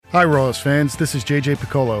Hi, Royals fans. This is J.J.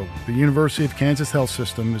 Piccolo. The University of Kansas Health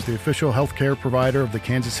System is the official healthcare provider of the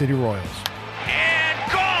Kansas City Royals.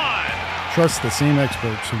 And gone! Trust the same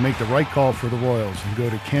experts who make the right call for the Royals and go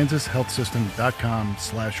to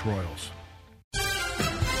kansashealthsystem.com/Royals.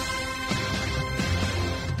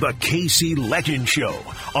 The KC Legend Show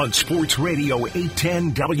on Sports Radio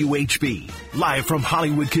 810 WHB. Live from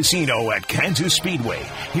Hollywood Casino at Kansas Speedway.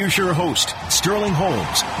 Here's your host, Sterling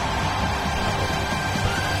Holmes.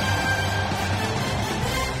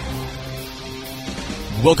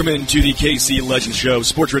 Welcome into the KC Legends Show,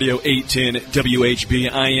 Sports Radio 810 WHB.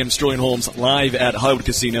 I am Sterling Holmes, live at Hollywood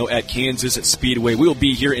Casino at Kansas Speedway. We will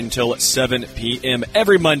be here until 7 p.m.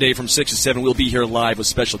 every Monday from 6 to 7. We'll be here live with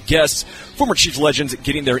special guests, former Chiefs legends,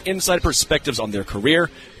 getting their inside perspectives on their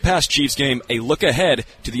career, past Chiefs game, a look ahead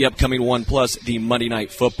to the upcoming one, plus the Monday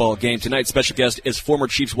Night Football game. Tonight's special guest is former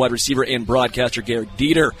Chiefs wide receiver and broadcaster Gehrig.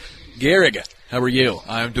 Gehrig, how are you?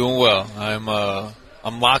 I'm doing well.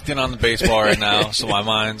 I'm locked in on the baseball right now, so my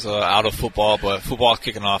mind's out of football, but football's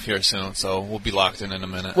kicking off here soon, so we'll be locked in a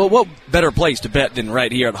minute. Well, what better place to bet than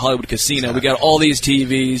right here at Hollywood Casino? Exactly. We got all these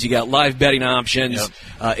TVs, you got live betting options.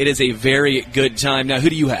 Yep. It is a very good time. Now, who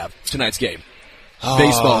do you have tonight's game?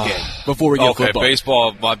 Baseball game, before we get football. Okay,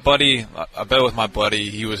 baseball. My buddy, I bet with my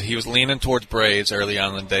buddy, he was leaning towards Braves early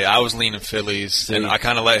on in the day. I was leaning Phillies, and I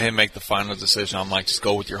kind of let him make the final decision. I'm like, just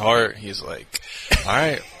go with your heart. He's like, all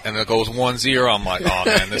right. And it goes 1-0. I'm like, oh,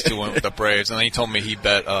 man, this dude went with the Braves. And then he told me he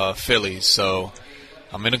bet Phillies, so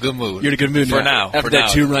I'm in a good mood. You're in a good mood for now. After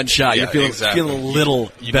that two-run shot, you're feeling a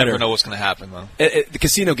little you better. You never know what's going to happen, though. The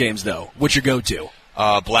casino games, though, what's your go-to?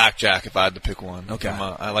 Blackjack, if I had to pick one. Okay.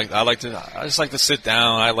 I just like to sit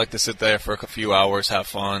down. I like to sit there for a few hours, have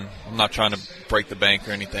fun. I'm not trying to break the bank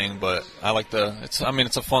or anything, but I like to. It's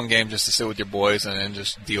a fun game just to sit with your boys and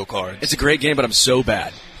just deal cards. It's a great game, but I'm so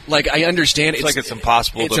bad. Like, I understand it's like it's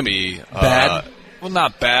impossible to be bad. Well,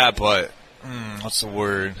 not bad, but what's the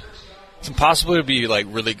word? It's impossible to be like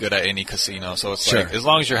really good at any casino. So it's like, as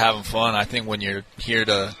long as you're having fun, I think when you're here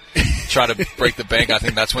to try to break the bank, I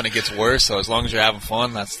think that's when it gets worse. So as long as you're having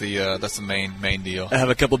fun, that's the main deal. I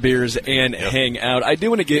have a couple beers and hang out. I do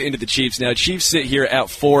want to get into the Chiefs now. Chiefs sit here at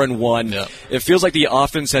 4-1. Yep. It feels like the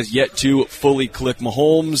offense has yet to fully click.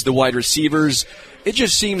 Mahomes, the wide receivers, it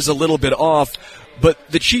just seems a little bit off. But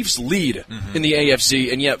the Chiefs lead in the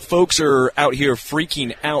AFC, and yet folks are out here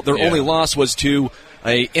freaking out. Their only loss was to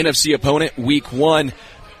a NFC opponent, Week 1.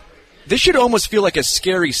 This should almost feel like a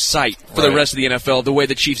scary sight for the rest of the NFL, the way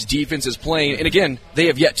the Chiefs' defense is playing. And again, they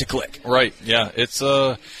have yet to click. Right, yeah. It's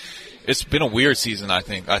been a weird season, I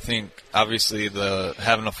think. I think, obviously,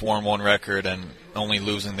 having a 4-1 record and only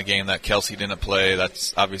losing the game that Kelsey didn't play,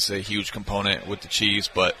 that's obviously a huge component with the Chiefs.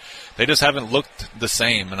 But they just haven't looked the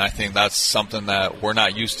same, and I think that's something that we're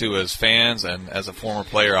not used to as fans. And as a former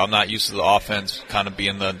player, I'm not used to the offense kind of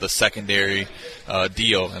being the secondary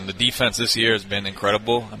deal. And the defense this year has been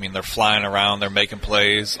incredible. I mean, they're flying around. They're making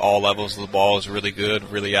plays. All levels of the ball is really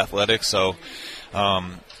good, really athletic. So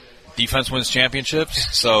defense wins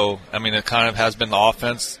championships. So, I mean, it kind of has been the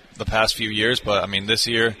offense the past few years, but I mean this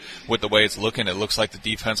year with the way it's looking, it looks like the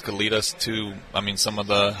defense could lead us to, I mean, some of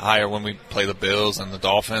the higher when we play the Bills and the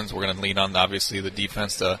Dolphins. We're going to lean on obviously the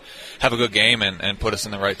defense to have a good game and put us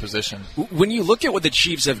in the right position. When you look at what the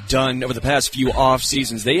Chiefs have done over the past few off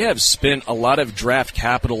seasons, they have spent a lot of draft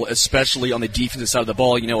capital, especially on the defensive side of the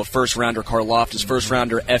ball. You know, a first rounder Karlaftis, first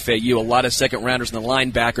rounder FAU, a lot of second rounders in the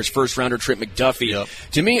linebackers, first rounder Trent McDuffie. Yep.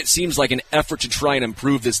 To me, it seems like an effort to try and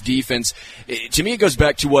improve this defense. To me, it goes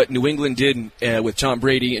back to what New England did with Tom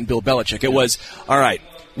Brady and Bill Belichick. It was, all right,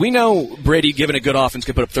 we know Brady, given a good offense,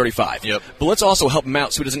 can put up 35. Yep. But let's also help him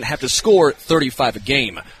out so he doesn't have to score 35 a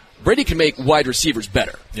game. Brady can make wide receivers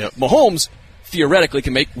better. Yep. Mahomes theoretically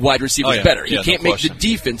can make wide receivers better. He can't make the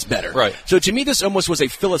defense better. Right. So to me, this almost was a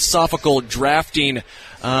philosophical drafting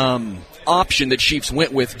option that Chiefs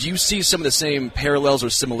went with. Do you see some of the same parallels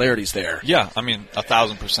or similarities there? Yeah, I mean,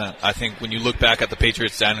 1,000%. I think when you look back at the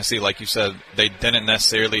Patriots dynasty, like you said, they didn't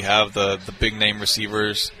necessarily have the big-name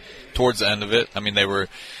receivers towards the end of it. I mean, they were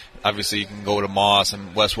 – obviously you can go to Moss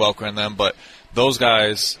and Wes Welker and them, but those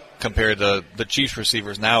guys compared to the Chiefs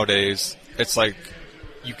receivers nowadays, it's like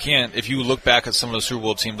you can't – if you look back at some of the Super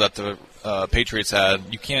Bowl teams that the Patriots had,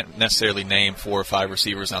 you can't necessarily name 4 or 5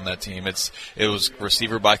 receivers on that team. It was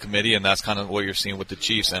receiver by committee, and that's kind of what you're seeing with the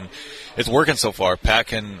Chiefs. And it's working so far. Pat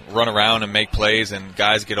can run around and make plays, and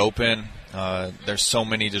guys get open. There's so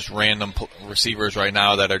many just random receivers right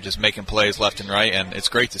now that are just making plays left and right, and it's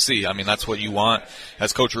great to see. I mean, that's what you want.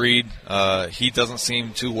 As Coach Reed, he doesn't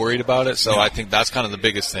seem too worried about it, so I think that's kind of the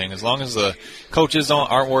biggest thing. As long as the coaches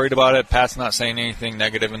aren't worried about it, Pat's not saying anything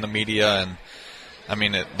negative in the media, and I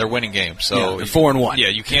mean, they're winning games. So they're 4-1. Yeah,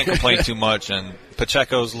 you can't complain too much. And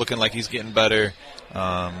Pacheco's looking like he's getting better.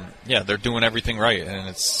 They're doing everything right, and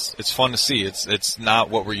it's fun to see. It's not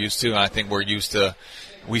what we're used to, and I think we're used to.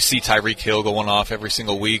 We see Tyreek Hill going off every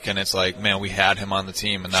single week, and it's like, man, we had him on the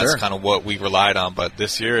team, and that's kind of what we relied on. But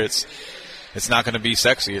this year, it's not going to be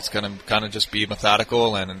sexy. It's going to kind of just be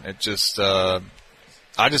methodical, and it just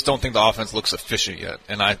I just don't think the offense looks efficient yet.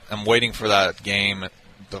 And I'm waiting for that game,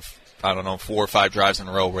 4 or 5 drives in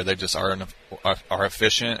a row where they just are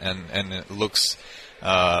efficient, and it looks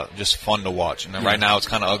just fun to watch. And right now it's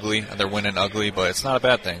kind of ugly. They're winning ugly, but it's not a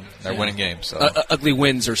bad thing. They're winning games. So. Ugly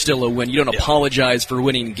wins are still a win. You don't apologize for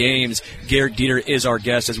winning games. Gehrig Dieter is our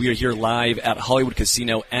guest as we are here live at Hollywood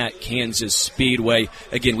Casino at Kansas Speedway.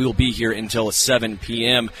 Again, we will be here until 7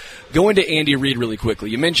 p.m. Going to Andy Reid really quickly.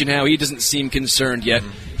 You mentioned how he doesn't seem concerned yet.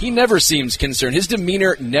 He never seems concerned. His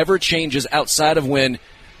demeanor never changes outside of when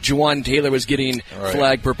Juwan Taylor was getting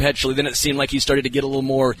flagged perpetually. Then it seemed like he started to get a little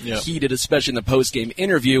more heated, especially in the post-game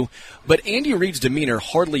interview. But Andy Reid's demeanor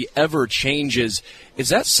hardly ever changes. Is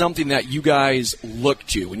that something that you guys look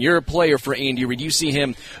to? When you're a player for Andy Reid, you see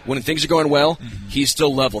him when things are going well, he's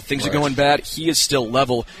still level. Things are going bad, he is still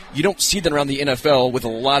level. You don't see that around the NFL with a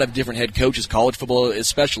lot of different head coaches, college football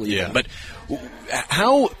especially. Yeah. But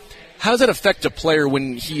how does that affect a player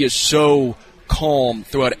when he is so calm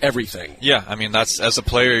throughout everything? Yeah, I mean, that's, as a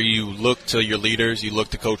player, you look to your leaders, you look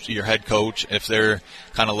to your head coach. If they're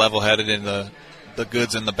kind of level-headed in the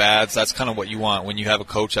goods and the bads, that's kind of what you want. When you have a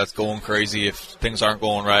coach that's going crazy, if things aren't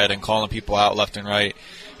going right and calling people out left and right,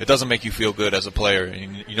 it doesn't make you feel good as a player.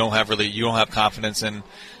 You don't have confidence in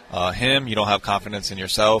him, you don't have confidence in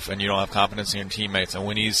yourself, and you don't have confidence in your teammates. And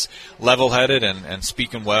when he's level-headed and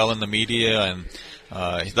speaking well in the media, and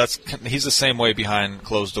he's the same way behind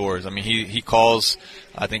closed doors. I mean, he calls,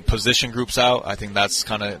 I think, position groups out. I think that's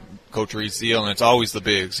kind of Coach Reid's deal, and it's always the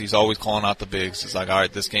bigs. He's always calling out the bigs. It's like, all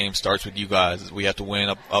right, this game starts with you guys. We have to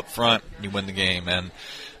win up front. You win the game, and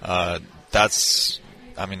that's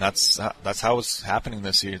how it's happening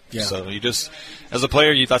this year. Yeah. So you just, as a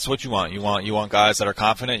player, that's what you want. You want guys that are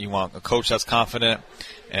confident. You want a coach that's confident,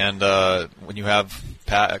 and when you have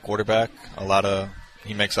Pat at quarterback,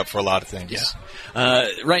 he makes up for a lot of things. Yeah.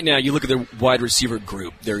 Right now, you look at the wide receiver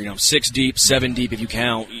group. They're 6 deep, 7 deep if you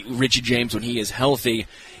count Richie James when he is healthy.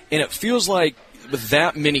 And it feels like with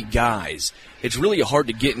that many guys, it's really hard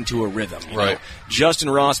to get into a rhythm. You know? Justin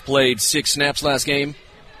Ross played 6 snaps last game,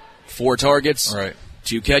 4 targets.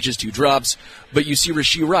 2 catches, 2 drops, but you see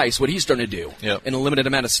Rashee Rice, what he's starting to do in a limited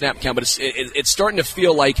amount of snap count. But it's starting to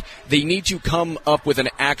feel like they need to come up with an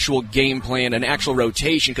actual game plan, an actual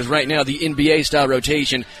rotation, because right now the NBA-style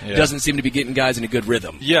rotation doesn't seem to be getting guys in a good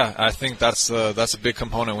rhythm. Yeah, I think that's a big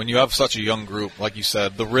component. When you have such a young group, like you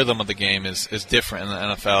said, the rhythm of the game is different in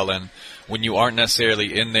the NFL, and when you aren't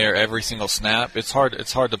necessarily in there every single snap, it's hard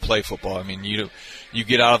to play football. I mean, you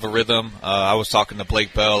get out of a rhythm. I was talking to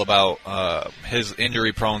Blake Bell about his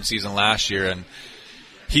injury-prone season last year, and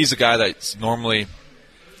he's a guy that's normally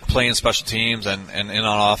playing special teams and in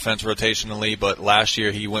on offense rotationally, but last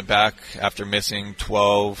year he went back after missing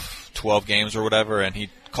 12 games or whatever, and he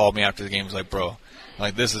called me after the game. He was like, bro,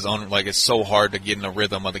 like, this is it's so hard to get in the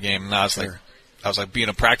rhythm of the game. And I was like, being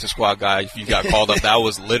a practice squad guy, if you got called up, that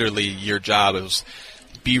was literally your job. It was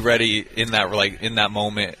be ready in that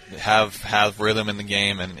moment, have rhythm in the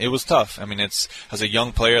game, and it was tough. I mean, it's, as a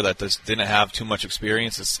young player that just didn't have too much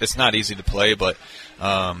experience, it's not easy to play, but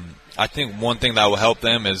I think one thing that will help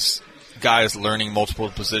them is guys learning multiple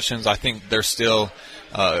positions. I think they're still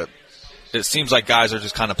it seems like guys are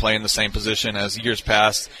just kind of playing the same position as years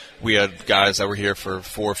past. We had guys that were here for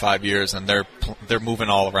 4 or 5 years, and they're moving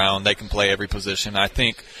all around. They can play every position. I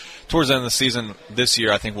think towards the end of the season this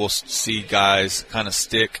year, I think we'll see guys kind of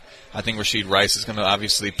stick. I think Rashee Rice is going to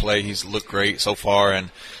obviously play. He's looked great so far, and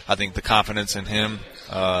I think the confidence in him,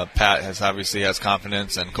 Pat has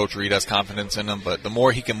confidence, and Coach Reid has confidence in him. But the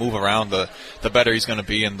more he can move around, the better he's going to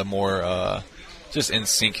be, and the more just in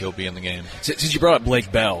sync he'll be in the game. Since you brought up Blake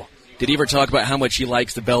Bell, did he ever talk about how much he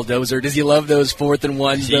likes the Belldozer? Does he love those 4th and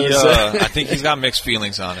 1s? I think he's got mixed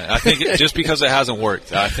feelings on it. I think just because it hasn't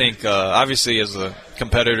worked. I think obviously as a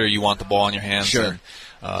competitor you want the ball in your hands. Sure.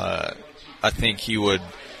 And, I think he would.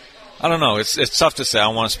 I don't know. It's tough to say. I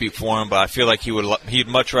don't want to speak for him, but I feel like he'd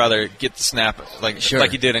much rather get the snap like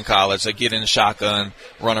he did in college, like get in the shotgun,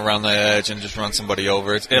 run around the edge, and just run somebody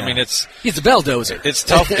over. I mean, he's a Belldozer. It's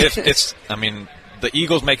tough. The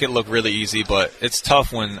Eagles make it look really easy, but it's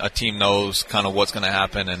tough when a team knows kind of what's going to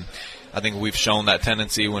happen. And I think we've shown that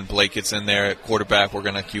tendency when Blake gets in there at quarterback, we're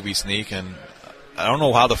going to QB sneak. And I don't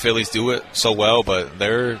know how the Phillies do it so well, but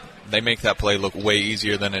they're that play look way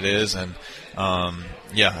easier than it is. And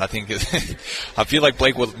I think I feel like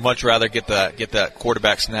Blake would much rather get that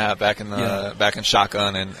quarterback snap back in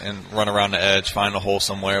shotgun and run around the edge, find a hole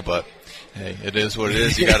somewhere. But hey, it is what it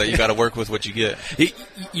is. You gotta work with what you get.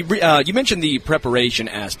 You mentioned the preparation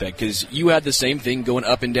aspect, because you had the same thing going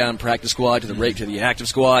up and down practice squad to the active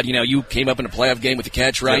squad. You came up in a playoff game with a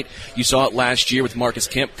catch, right? Yep. You saw it last year with Marcus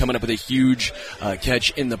Kemp coming up with a huge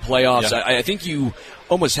catch in the playoffs. Yep. I think you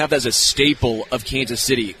almost have that as a staple of Kansas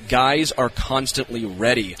City. Guys are constantly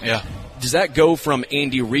ready. Yeah. Does that go from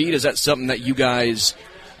Andy Reid? Is that something that you guys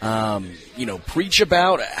preach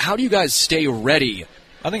about? How do you guys stay ready?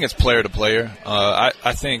 I think it's player to player.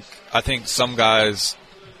 I think some guys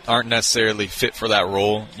aren't necessarily fit for that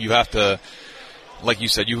role. You have to, like you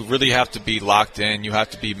said, you really have to be locked in. You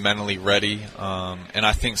have to be mentally ready. And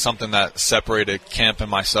I think something that separated Kemp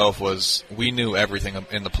and myself was we knew everything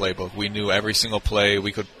in the playbook. We knew every single play.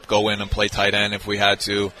 We could go in and play tight end if we had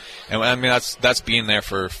to. And I mean, that's being there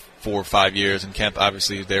for 4 or 5 years, and Kemp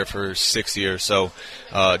obviously there for 6 years. So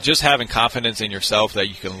just having confidence in yourself that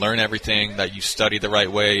you can learn everything, that you study the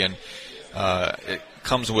right way, and it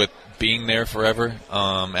comes with being there forever.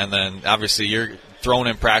 And then obviously you're thrown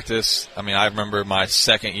in practice. I mean, I remember my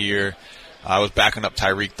second year, I was backing up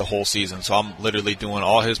Tyreek the whole season, so I'm literally doing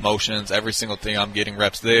all his motions, every single thing. I'm getting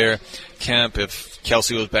reps there. Kemp, if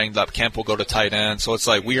Kelsey was banged up, Kemp will go to tight end. So it's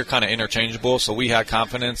like we are kind of interchangeable, so we had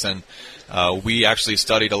confidence, and we actually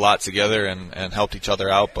studied a lot together and helped each other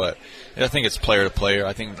out. But I think it's player to player.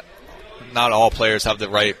 I think not all players have the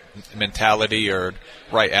right mentality or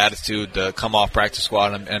right attitude to come off practice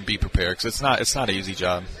squad and be prepared, because it's not an easy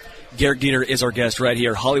job. Gehrig is our guest right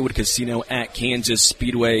here, Hollywood Casino at Kansas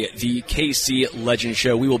Speedway, the KC Legend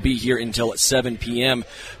Show. We will be here until 7 p.m.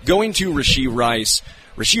 Going to Rashee Rice.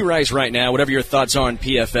 Rashee Rice right now, whatever your thoughts are on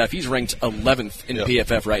PFF, he's ranked 11th in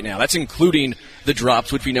PFF right now. That's including the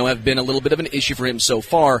drops, which we know have been a little bit of an issue for him so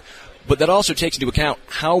far. But that also takes into account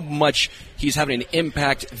how much he's having an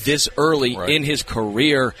impact this early in his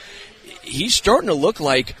career. He's starting to look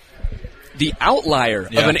like the outlier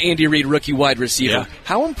of an Andy Reid rookie wide receiver. Yeah.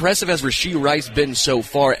 How impressive has Rashee Rice been so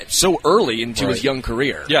far, so early into his young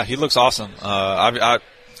career? Yeah, he looks awesome. I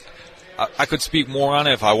could speak more on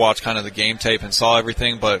it if I watched kind of the game tape and saw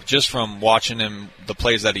everything, but just from watching him, the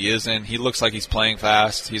plays that he is in, he looks like he's playing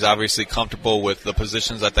fast. He's obviously comfortable with the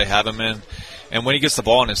positions that they have him in. And when he gets the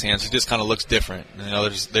ball in his hands, he just kind of looks different.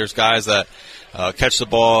 There's guys that catch the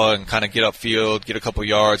ball and kind of get upfield, get a couple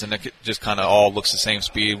yards, and it just kind of all looks the same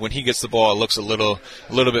speed. When he gets the ball, it looks a little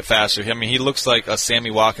bit faster. I mean, he looks like a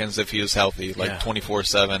Sammy Watkins if he was healthy,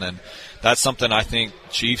 24/7, and that's something I think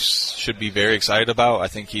Chiefs should be very excited about. I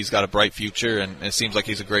think he's got a bright future, and it seems like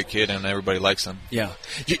he's a great kid, and everybody likes him. Yeah.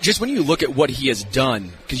 Just when you look at what he has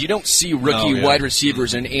done, because you don't see rookie wide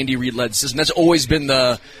receivers in an Andy Reid-led system. That's always been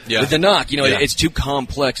the knock. It's too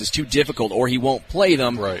complex, it's too difficult, or he won't play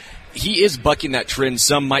them. Right. He is bucking that trend.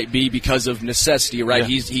 Some might be because of necessity, right?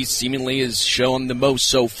 Yeah. He seemingly has shown the most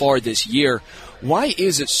so far this year. Why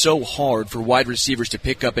is it so hard for wide receivers to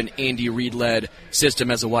pick up an Andy Reid-led system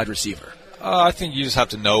as a wide receiver? I think you just have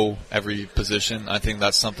to know every position. I think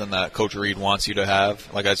that's something that Coach Reid wants you to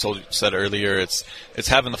have. Like I said earlier, it's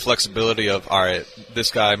having the flexibility of, all right, this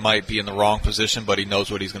guy might be in the wrong position, but he knows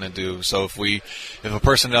what he's going to do. So if a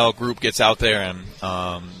personnel group gets out there and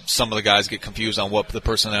some of the guys get confused on what the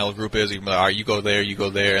personnel group is, you can be like, all right, you go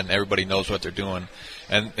there, and everybody knows what they're doing.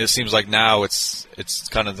 And it seems like now it's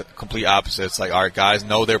kind of the complete opposite. It's like, all right, guys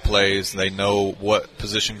know their plays. They know what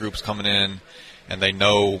position group's coming in, and they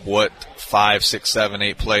know what 5, 6, 7,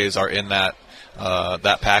 8 plays are in that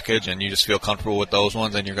package, and you just feel comfortable with those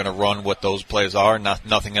ones, and you're going to run what those plays are,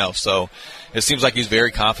 nothing else. So it seems like he's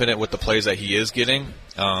very confident with the plays that he is getting,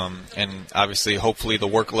 and obviously, hopefully, the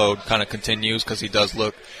workload kind of continues because he does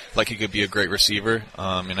look like he could be a great receiver,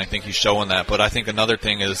 and I think he's showing that. But I think another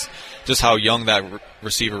thing is just how young that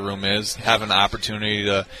receiver room is, having the opportunity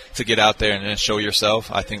to get out there and show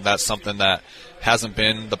yourself. I think that's something that hasn't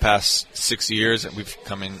been the past 6 years, and we've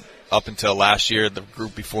come in up until last year. The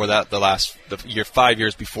group before that, the 5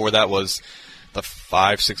 years before that, was the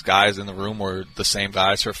 5, 6 guys in the room were the same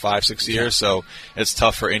guys for 5, 6 years. So it's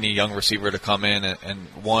tough for any young receiver to come in and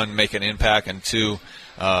one, make an impact, and two,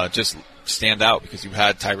 just stand out, because you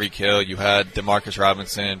had Tyreek Hill, you had Demarcus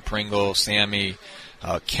Robinson, Pringle, Sammy,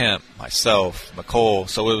 Kemp, myself, McCole.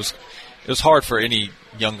 So it was hard for any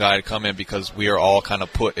young guy to come in, because we are all kind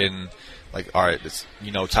of put in, like, all right, it's,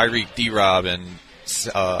 Tyreek, D-Rob, and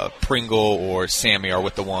Pringle or Sammy are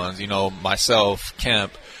with the ones. Myself,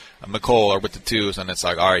 Kemp, McCole are with the 2s, and it's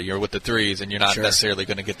like, all right, you're with the 3s, and you're not necessarily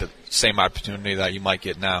going to get the same opportunity that you might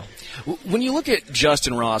get now. When you look at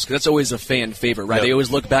Justin Ross, 'cause that's always a fan favorite, right? Yep. They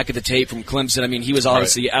always look back at the tape from Clemson. I mean, he was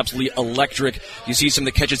obviously absolutely electric. You see some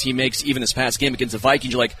of the catches he makes, even this past game against the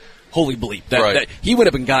Vikings, you're like, holy bleep, that he went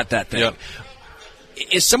up and got that thing. Yep.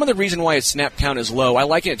 Is some of the reason why his snap count is low, I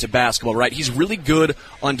liken it to basketball, right? He's really good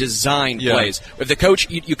on design plays. If the coach,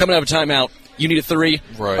 you come out of a timeout, you need a 3,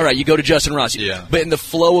 right. All right, you go to Justin Ross. Yeah. But in the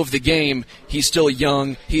flow of the game, he's still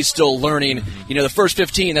young, he's still learning. Mm-hmm. You know, the first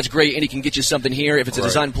 15, that's great, and he can get you something here. If it's a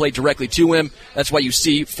design play directly to him, that's why you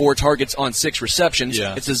see 4 targets on 6 receptions.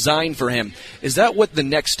 Yeah. It's designed for him. Is that what the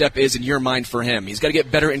next step is in your mind for him? He's got to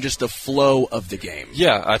get better in just the flow of the game.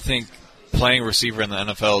 Yeah, I think playing receiver in the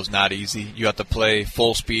NFL is not easy. You have to play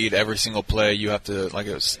full speed every single play. You have to, like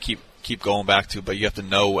I was keep going back to, but you have to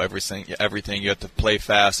know everything. You have to play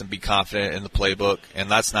fast and be confident in the playbook, and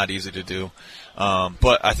that's not easy to do.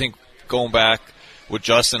 But I think going back with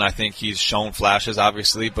Justin, I think he's shown flashes,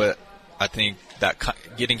 obviously, but I think that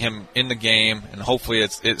getting him in the game, and hopefully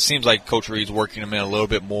it seems like Coach Reed's working him in a little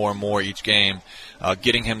bit more and more each game,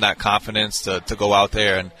 getting him that confidence to go out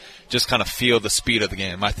there and just kind of feel the speed of the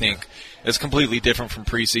game. I think it's completely different from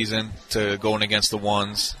preseason to going against the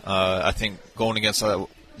ones. I think going against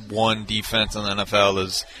one defense in the NFL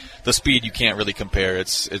is the speed you can't really compare.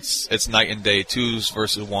 It's night and day. 2s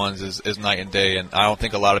versus 1s is night and day, and I don't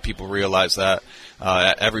think a lot of people realize that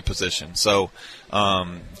at every position. So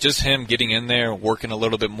just him getting in there, working a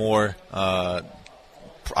little bit more. I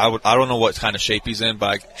don't know what kind of shape he's in,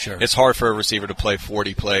 but it's hard for a receiver to play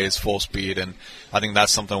 40 plays full speed, and I think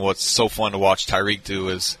that's something what's so fun to watch Tyreek do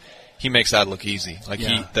is he makes that look easy.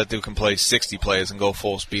 That dude can play 60 plays and go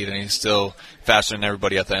full speed, and he's still faster than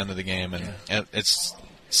everybody at the end of the game. And it's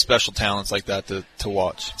special talents like that to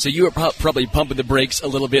watch. So you were probably pumping the brakes a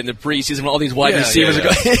little bit in the preseason when all these wide receivers are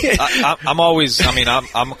going.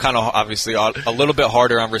 I'm kind of obviously a little bit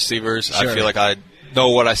harder on receivers. Sure. I feel like I know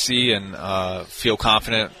what I see and feel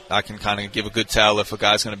confident. I can kind of give a good tell if a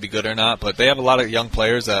guy's going to be good or not. But they have a lot of young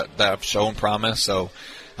players that have shown promise, so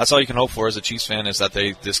that's all you can hope for as a Chiefs fan is that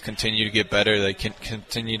they just continue to get better. They can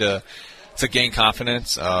continue to gain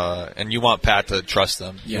confidence, and you want Pat to trust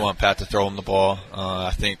them. You want Pat to throw him the ball.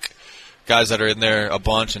 I think guys that are in there a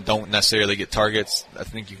bunch and don't necessarily get targets, I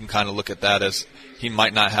think you can kind of look at that as he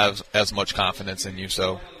might not have as much confidence in you.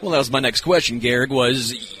 So, well, that was my next question, Gehrig,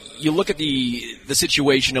 was you look at the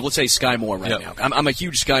situation of, let's say, Sky Moore now. I'm a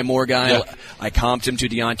huge Sky Moore guy. Yep. I comped him to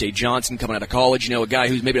Deontay Johnson coming out of college. You know, a guy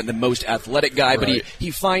who's maybe not the most athletic guy, but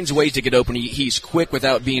he finds ways to get open. He's quick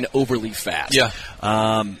without being overly fast. Yeah.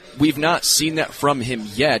 We've not seen that from him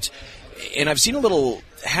yet, and I've seen a little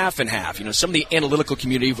half and half. You know, some of the analytical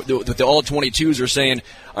community, the all-22s are saying,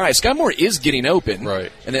 all right, Sky Moore is getting open.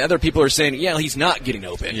 Right. And then other people are saying, yeah, he's not getting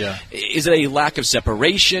open. Yeah. Is it a lack of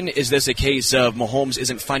separation? Is this a case of Mahomes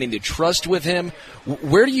isn't finding the trust with him?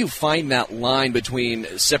 Where do you find that line between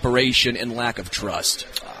separation and lack of trust?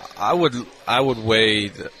 I would weigh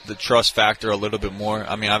the trust factor a little bit more.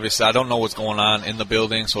 I mean, obviously, I don't know what's going on in the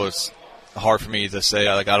building, so it's hard for me to say.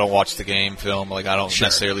 Like, I don't watch the game film. Like, I don't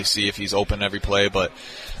necessarily see if he's open every play. But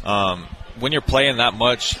when you're playing that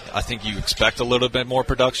much, I think you expect a little bit more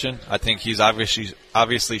production. I think he's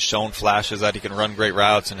obviously shown flashes that he can run great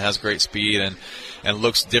routes and has great speed and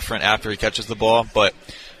looks different after he catches the ball. But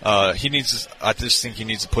I just think he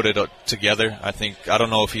needs to put it together. I don't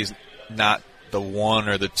know if he's not the 1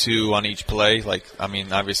 or the 2 on each play. Like, I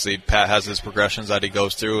mean, obviously Pat has his progressions that he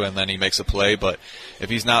goes through and then he makes a play, but if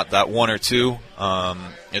he's not that 1 or 2,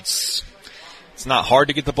 it's not hard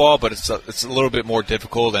to get the ball, but it's a little bit more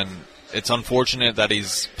difficult, and it's unfortunate that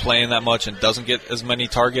he's playing that much and doesn't get as many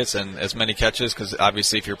targets and as many catches, because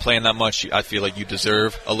obviously if you're playing that much, I feel like you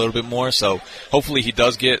deserve a little bit more. So hopefully he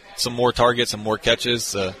does get some more targets and more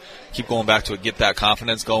catches. Keep going back to it, get that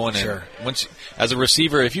confidence going. Sure. And as a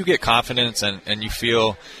receiver, if you get confidence and you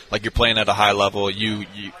feel like you're playing at a high level, you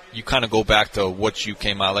kind of go back to what you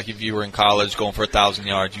came out. Like if you were in college going for 1,000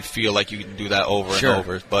 yards, you feel like you can do that over and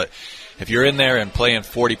over. But if you're in there and playing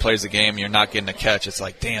 40 plays a game and you're not getting a catch, it's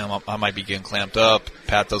like, damn, I might be getting clamped up.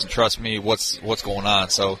 Pat doesn't trust me. What's going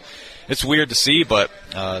on? So it's weird to see, but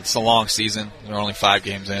it's a long season. We're only 5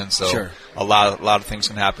 games in, so a lot of things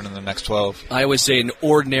can happen in the next 12. I always say in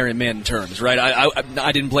ordinary man terms, right?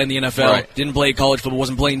 I didn't play in the NFL, didn't play college football,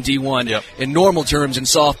 wasn't playing D1. Yep. In normal terms, in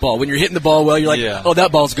softball, when you're hitting the ball well, you're like, oh,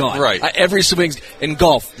 that ball's gone. Right. Every swing. In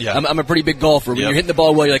golf, I'm a pretty big golfer. When you're hitting the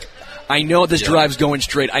ball well, you're like, I know this drive's going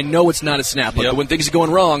straight. I know it's not a snap. But when things are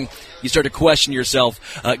going wrong, you start to question yourself.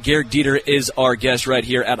 Gehrig Dieter is our guest right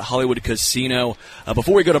here at Hollywood Casino.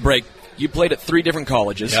 Before we go to break, You played at 3 different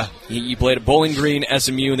colleges. Yeah. You played at Bowling Green,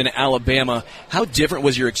 SMU, and then Alabama. How different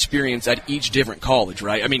was your experience at each different college,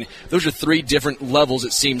 right? I mean, those are 3 different levels,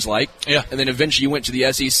 it seems like. Yeah. And then eventually you went to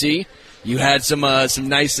the SEC. You had some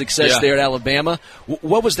nice success there at Alabama.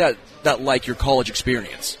 What was that like, your college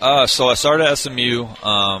experience? So I started at SMU.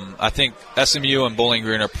 I think SMU and Bowling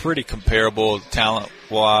Green are pretty comparable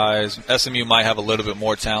talent-wise. SMU might have a little bit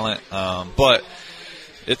more talent, but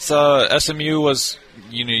it's SMU was,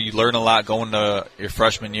 you learn a lot going to your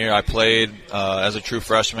freshman year. I played as a true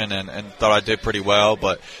freshman and thought I did pretty well,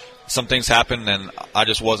 but some things happened and I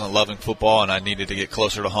just wasn't loving football, and I needed to get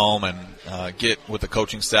closer to home and get with the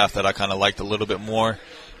coaching staff that I kind of liked a little bit more.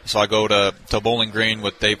 So I go to Bowling Green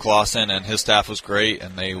with Dave Clausen, and his staff was great,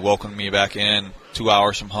 and they welcomed me back in 2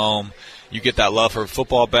 hours from home. You get that love for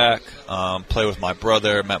football back, play with my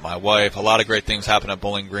brother, met my wife. A lot of great things happened at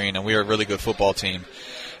Bowling Green, and we were a really good football team.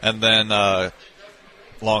 And then,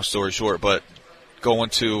 long story short, but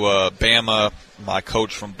going to Bama, my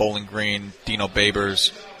coach from Bowling Green, Dino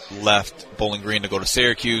Babers, left Bowling Green to go to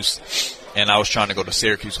Syracuse, and I was trying to go to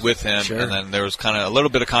Syracuse with him. Sure. And then there was kind of a little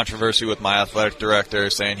bit of controversy with my athletic director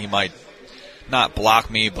saying he might not block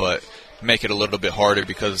me, but make it a little bit harder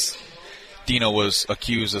because Dino was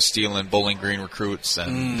accused of stealing Bowling Green recruits,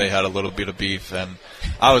 and they had a little bit of beef. And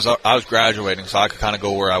I was graduating, so I could kind of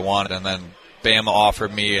go where I wanted. And then Bama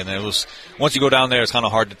offered me, and it was, once you go down there, it's kind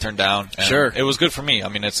of hard to turn down. And sure. It was good for me. I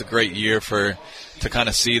mean, it's a great year to kind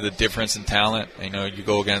of see the difference in talent. You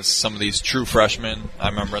go against some of these true freshmen. I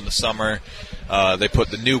remember in the summer, they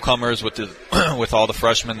put the newcomers with with all the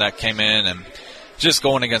freshmen that came in, and just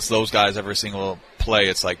going against those guys every single play,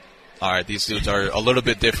 it's like, all right, these dudes are a little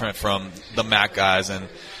bit different from the MAC guys, and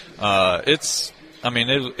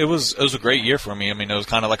it was a great year for me. I mean, it was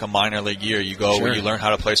kind of like a minor league year. You go where you learn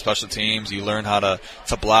how to play special teams, you learn how to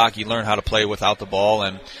block, you learn how to play without the ball,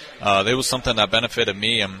 and it was something that benefited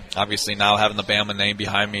me. And obviously now having the Bama name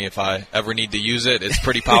behind me, if I ever need to use it, it's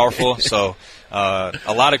pretty powerful. So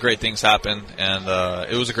a lot of great things happened, and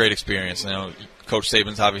it was a great experience. Coach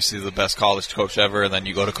Saban's obviously the best college coach ever, and then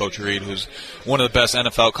you go to Coach Reed, who's one of the best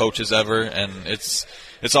NFL coaches ever, and it's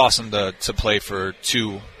awesome to play for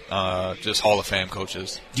 2 just Hall of Fame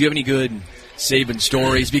coaches. Do you have any good Saban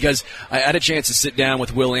stories? Because I had a chance to sit down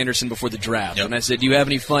with Will Anderson before the draft, and I said, do you have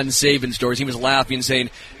any fun Saban stories? He was laughing and saying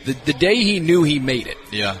the day he knew he made it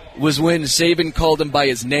was when Saban called him by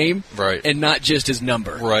his name and not just his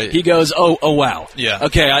number. Right. He goes, oh wow. Yeah.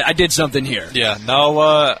 Okay, I did something here. Yeah.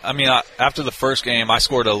 No, after the first game, I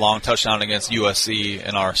scored a long touchdown against USC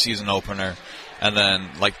in our season opener, and then,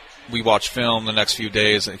 we watched film the next few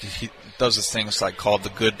days. He does this thing called the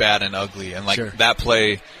good, bad, and ugly, and that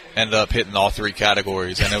play ended up hitting all 3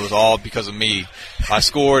 categories, and it was all because of me. I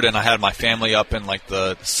scored, and I had my family up in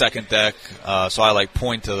the second deck, so I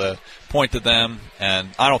point to them, and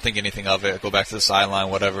I don't think anything of it. I go back to the sideline,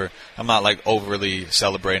 whatever. I'm not overly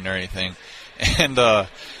celebrating or anything, and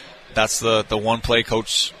that's the one play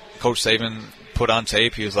Coach Saban put on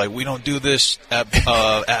tape. He was like, we don't do this at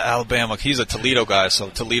Alabama. He's a Toledo guy, so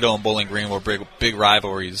Toledo and Bowling Green were big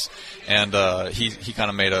rivalries, and he kind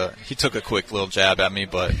of he took a quick little jab at me,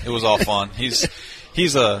 but it was all fun. He's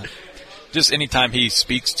just anytime he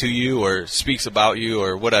speaks to you or speaks about you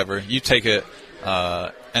or whatever, you take it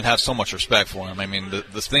and have so much respect for him. I mean,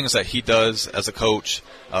 the things that he does as a coach,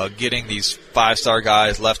 getting these 5-star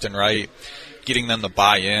guys left and right, getting them to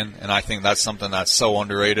buy in, and I think that's something that's so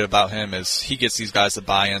underrated about him, is he gets these guys to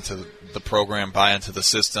buy into the program, buy into the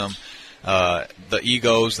system. The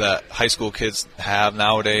egos that high school kids have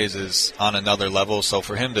nowadays is on another level, so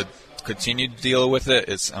for him to continue to deal with it,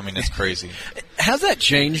 it's crazy. Has that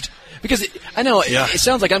changed? Because I know it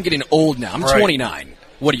sounds like I'm getting old now. I'm 29.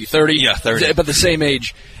 What are you, 30? Yeah, 30. About the same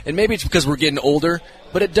age. And maybe it's because we're getting older,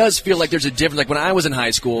 but it does feel like there's a difference. Like when I was in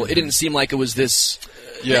high school, it didn't seem like it was this.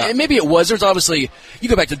 Yeah. And maybe it was. There's obviously, you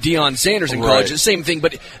go back to Deion Sanders in college, the same thing,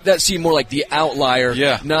 but that seemed more like the outlier,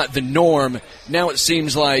 not the norm. Now it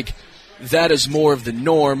seems like that is more of the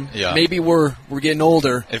norm. Yeah. Maybe we're getting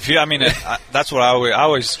older. That's what I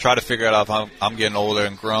always try to figure out if I'm getting older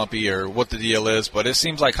and grumpy or what the deal is. But it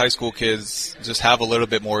seems like high school kids just have a little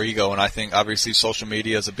bit more ego, and I think obviously social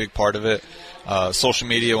media is a big part of it. Social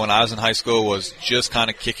media when I was in high school was just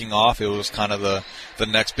kind of kicking off. It was kind of the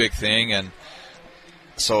next big thing, and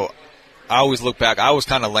so I always look back. I was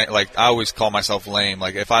kind of I always call myself lame.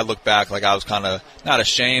 If I look back, I was kind of not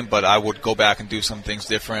ashamed, but I would go back and do some things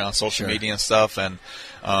different on social media and stuff. And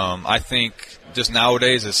I think just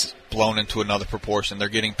nowadays it's blown into another proportion. They're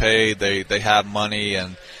getting paid. They have money,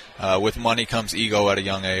 and with money comes ego at a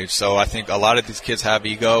young age. So I think a lot of these kids have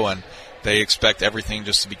ego, and they expect everything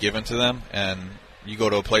just to be given to them. And You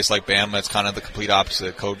go to a place like Bama, it's kind of the complete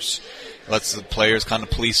opposite. Coach lets the players kind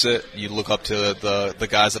of police it. You look up to the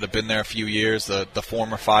guys that have been there a few years, the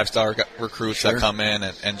former 5-star recruits that come in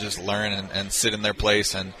and just learn and sit in their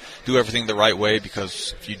place and do everything the right way,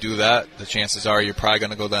 because if you do that, the chances are you're probably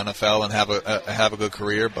going to go to the NFL and have a good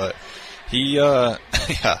career. But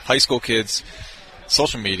high school kids,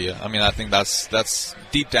 social media, I mean, I think that's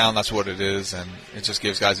deep down, that's what it is, and it just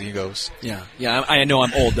gives guys egos. Yeah. I know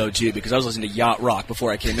I'm old, though, too, because I was listening to Yacht Rock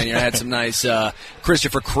before I came in here. I had some nice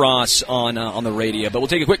Christopher Cross on the radio. But we'll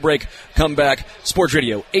take a quick break, come back. Sports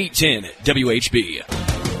Radio 810 WHB.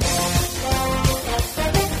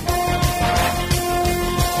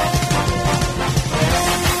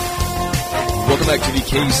 Welcome back to the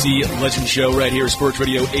KC Legend Show right here, Sports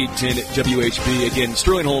Radio 810 WHB. Again,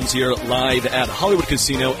 Sterling Holmes here live at Hollywood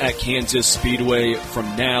Casino at Kansas Speedway from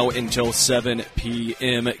now until 7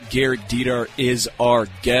 p.m. Gehrig Dieter is our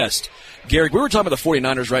guest. Gehrig, we were talking about the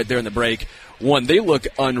 49ers right there in the break. One, they look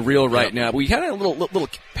unreal right now. We had a little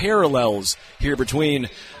parallels here between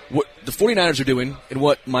what the 49ers are doing and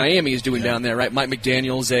what Miami is doing down there, right? Mike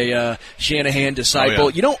McDaniel's a Shanahan disciple. Oh,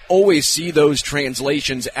 yeah. You don't always see those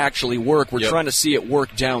translations actually work. We're trying to see it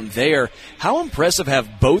work down there. How impressive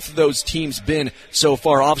have both of those teams been so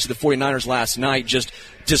far? Obviously, the 49ers last night just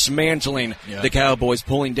dismantling the Cowboys,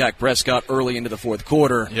 pulling Dak Prescott early into the fourth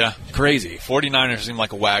quarter. Yeah. Crazy. 49ers seem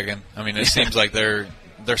like a wagon. I mean, it seems like they're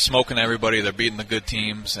smoking everybody. They're beating the good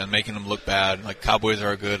teams and making them look bad. Like, Cowboys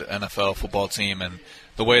are a good NFL football team, and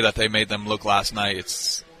the way that they made them look last night,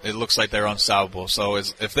 it looks like they're unstoppable. So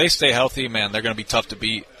if they stay healthy, man, they're going to be tough to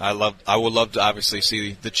beat. I would love to obviously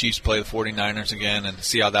see the Chiefs play the 49ers again and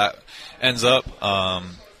see how that ends up.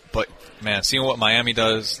 But, man, seeing what Miami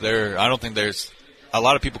does, I don't think there's – a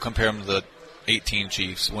lot of people compare them to the 18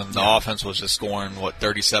 Chiefs when the offense was just scoring,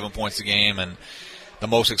 37 points a game, and the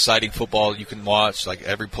most exciting football you can watch. Like,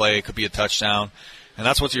 every play could be a touchdown. And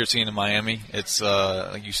that's what you're seeing in Miami. It's,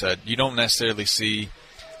 like you said, you don't necessarily see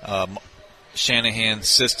Shanahan's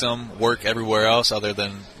system work everywhere else other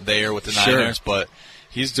than there with the Niners, but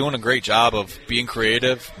he's doing a great job of being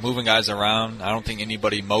creative, moving guys around. I don't think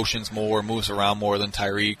anybody moves around more than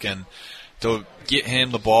Tyreek, and to get him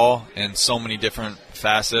the ball in so many different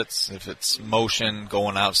facets, if it's motion,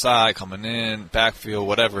 going outside, coming in, backfield,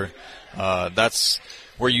 whatever, that's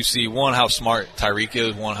where you see, one, how smart Tyreek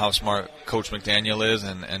is, one, how smart Coach McDaniel is,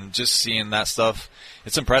 and just seeing that stuff,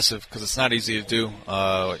 it's impressive because it's not easy to do.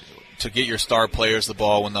 To get your star players the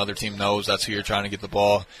ball when the other team knows that's who you're trying to get the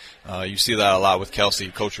ball. You see that a lot with Kelsey.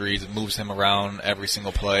 Coach Reed moves him around every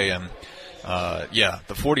single play. And,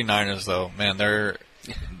 the 49ers, though, man, they're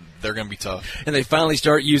going to be tough. And they finally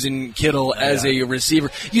start using Kittle as a receiver.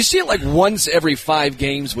 You see it like once every 5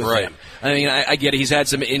 games with him. I mean, I get it. He's had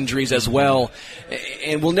some injuries as well.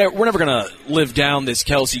 And we're never going to live down this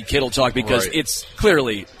Kelsey-Kittle talk because it's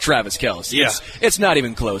clearly Travis Kelce. Yeah. It's not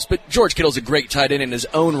even close. But George Kittle's a great tight end in his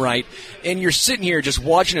own right. And you're sitting here just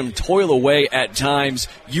watching him toil away at times,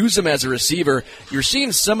 use him as a receiver. You're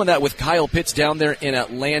seeing some of that with Kyle Pitts down there in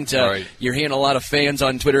Atlanta. Right. You're hearing a lot of fans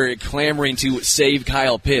on Twitter clamoring to save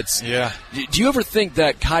Kyle Pitts. Yeah. Do you ever think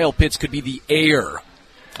that Kyle Pitts could be the heir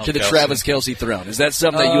to the Travis Kelce throne? Is that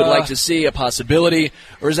something that you would like to see, a possibility,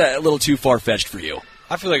 or is that a little too far-fetched for you?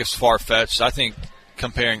 I feel like it's far-fetched. I think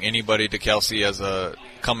comparing anybody to Kelce as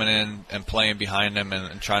coming in and playing behind him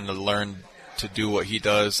and trying to learn to do what he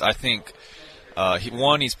does, I think,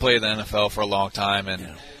 he's played the NFL for a long time,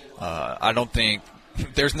 and I don't think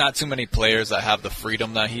there's not too many players that have the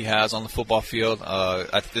freedom that he has on the football field.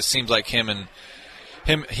 This seems like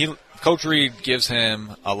Coach Reed gives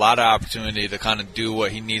him a lot of opportunity to kind of do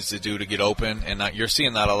what he needs to do to get open, and you're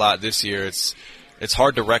seeing that a lot this year. It's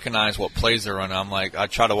hard to recognize what plays they're running. I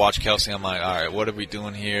try to watch Kelce. I'm like, all right, what are we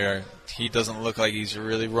doing here? He doesn't look like he's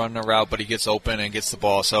really running a route, but he gets open and gets the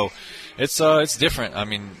ball. So it's different. I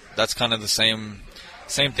mean, that's kind of the same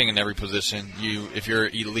thing in every position. If you're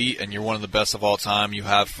elite and you're one of the best of all time, you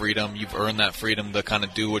have freedom. You've earned that freedom to kind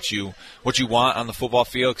of do what you want on the football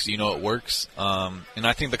field because you know it works. And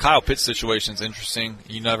I think the Kyle Pitts situation is interesting.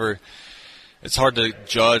 It's hard to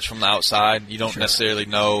judge from the outside. You don't necessarily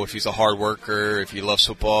know if he's a hard worker, if he loves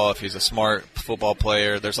football, if he's a smart football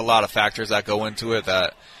player. There's a lot of factors that go into it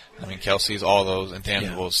Kelsey's all those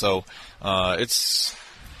intangibles. So it's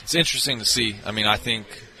interesting to see. I mean, I think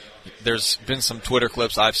there's been some Twitter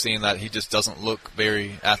clips I've seen that he just doesn't look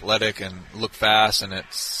very athletic and look fast, and it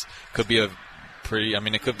could be a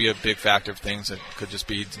big factor of things. It could just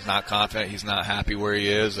be he's not confident, he's not happy where he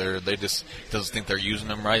is, or they just doesn't think they're using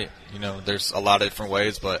him right. There's a lot of different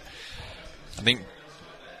ways, but I think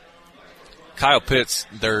Kyle Pitts,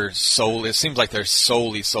 it seems like they're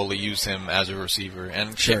solely use him as a receiver.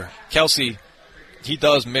 And Kelsey, he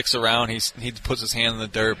does mix around. He puts his hand in the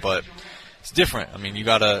dirt, but it's different. I mean, you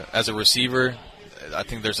gotta, as a receiver, I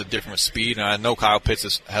think there's a different speed. And I know Kyle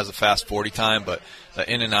Pitts has a fast 40 time, but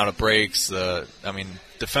the in and out of breaks,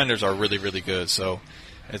 defenders are really, really good. So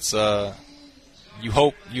it's you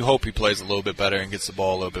hope he plays a little bit better and gets the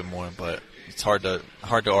ball a little bit more, but it's hard to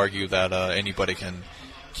argue that anybody can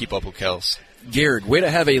keep up with Kels. Gehrig, way to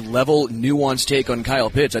have a level, nuanced take on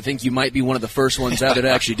Kyle Pitts. I think you might be one of the first ones out there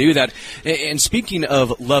to actually do that. And speaking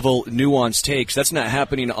of level, nuanced takes, that's not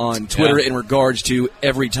happening on Twitter in regards to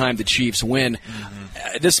every time the Chiefs win.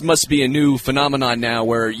 Mm-hmm. This must be a new phenomenon now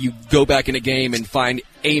where you go back in a game and find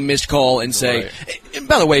a missed call and say, and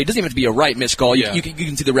by the way, it doesn't even have to be a right missed call. You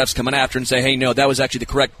can see the refs coming after and say, hey, no, that was actually the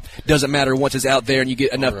correct. Doesn't matter once it's out there and you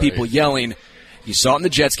get enough people yelling. You saw it in the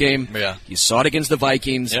Jets game. Yeah. You saw it against the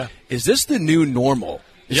Vikings. Yeah. Is this the new normal?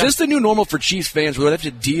 Is this the new normal for Chiefs fans where they have to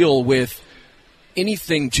deal with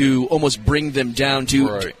anything to almost bring them down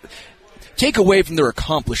to take away from their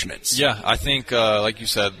accomplishments? Yeah, I think, like you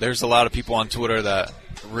said, there's a lot of people on Twitter that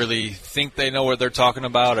really think they know what they're talking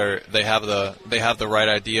about, or they have the right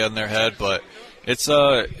idea in their head. But it's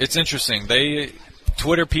interesting.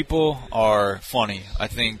 Twitter people are funny. I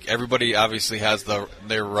think everybody obviously has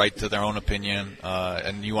their right to their own opinion,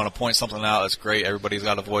 and you want to point something out, that's great. Everybody's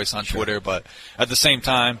got a voice on Twitter, but at the same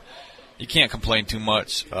time, you can't complain too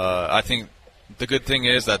much. I think the good thing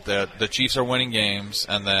is that the Chiefs are winning games,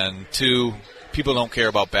 and then two, people don't care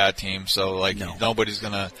about bad teams, so nobody's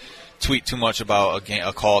gonna tweet too much about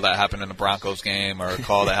a call that happened in the Broncos game or a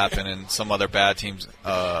call that happened in some other bad team's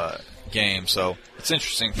game. So it's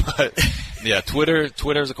interesting, but yeah, Twitter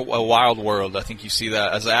is a wild world. I think you see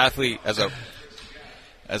that as an athlete, as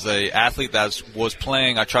a athlete that was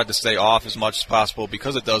playing. I tried to stay off as much as possible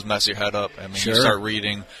because it does mess your head up. I mean, you start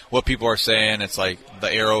reading what people are saying. It's like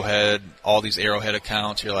the Arrowhead, all these Arrowhead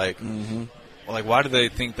accounts. You're like, why do they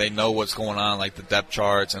think they know what's going on? Like the depth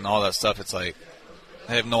charts and all that stuff. It's like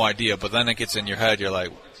they have no idea. But then it gets in your head. You're like,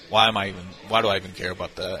 why do I even care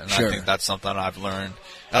about that? And I think that's something I've learned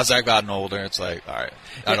as I've gotten older. It's like, all right,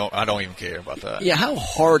 I don't even care about that. Yeah, how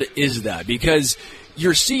hard is that? Because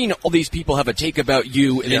you're seeing all these people have a take about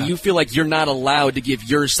you, and then you feel like you're not allowed to give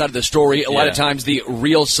your side of the story. A lot of times, the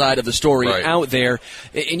real side of the story out there.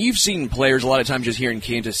 And you've seen players a lot of times just here in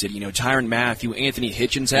Kansas City. Tyrann Mathieu, Anthony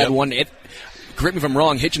Hitchens had one. Correct me if I'm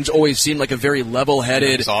wrong, Hitchens always seemed like a very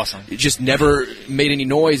level-headed. That's awesome. Just never made any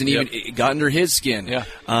noise, and even it got under his skin. Yeah.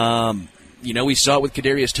 We saw it with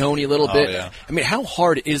Kadarius Toney a little bit. Yeah. I mean, how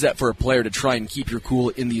hard is that for a player to try and keep your cool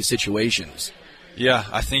in these situations? Yeah,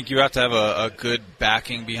 I think you have to have a good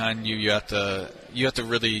backing behind you. You have to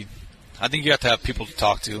really. I think you have to have people to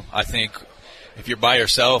talk to. I think if you're by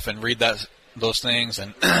yourself and read those things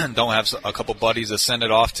and don't have a couple buddies to send it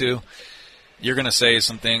off to, you're going to say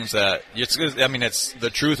some things that it's the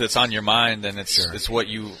truth. It's on your mind, and it's what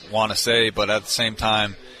you want to say. But at the same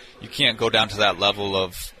time, you can't go down to that level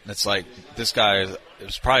of it's like this guy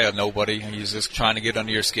is probably a nobody. He's just trying to get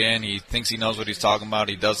under your skin. He thinks he knows what he's talking about.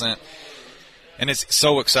 He doesn't. And it's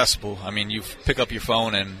so accessible. I mean, you pick up your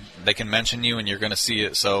phone and they can mention you, and you're going to see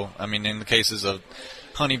it. So, I mean, in the cases of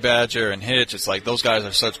Honey Badger and Hitch, it's like those guys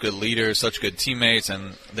are such good leaders, such good teammates,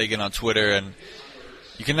 and they get on Twitter and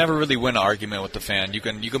you can never really win an argument with the fan. You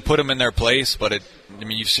can put them in their place, but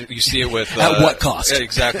you see it with at what cost?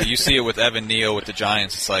 Exactly. You see it with Evan Neal with the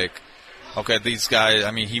Giants. It's like, okay, these guys.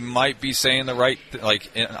 I mean, he might be saying the right,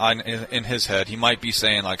 in his head, he might be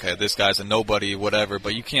saying like, hey, this guy's a nobody, whatever.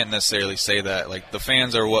 But you can't necessarily say that. Like the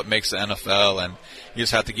fans are what makes the NFL, and you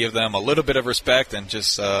just have to give them a little bit of respect and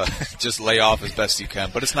just lay off as best you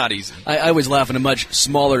can. But it's not easy. I always laugh on a much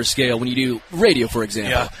smaller scale when you do radio, for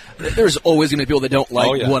example. Yeah. There's always going to be people that don't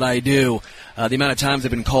like what I do. The amount of times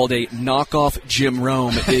I've been called a knockoff Jim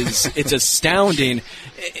Rome it's astounding,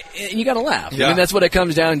 and you got to laugh. Yeah. I mean, that's what it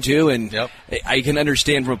comes down to, and I can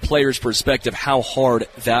understand from a player's perspective how hard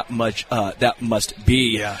that must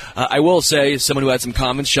be. Yeah. I will say, someone who had some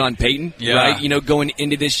comments, Sean Payton, right? Going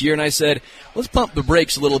into this year, and I said, let's pump the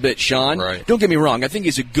brakes a little bit, Sean. Right. Don't get me wrong, I think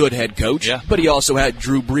he's a good head coach, but he also had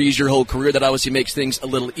Drew Brees your whole career. That obviously makes things a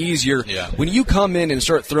little easier. Yeah. When you come in and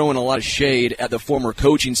start throwing a lot of shade at the former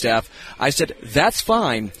coaching staff, I said, that's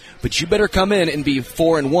fine, but you better come in and be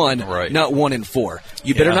 4-1, not 1-4.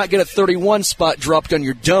 You better not get a 31 spot dropped on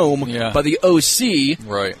your dome by the OC,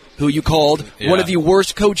 who you called one of the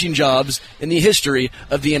worst coaching jobs in the history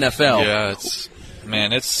of the NFL. Yeah,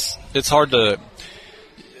 it's hard to.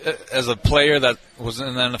 As a player that was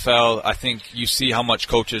in the NFL, I think you see how much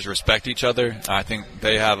coaches respect each other. I think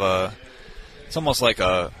they have it's almost like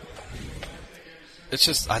it's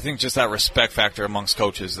just, I think, just that respect factor amongst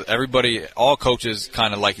coaches. All coaches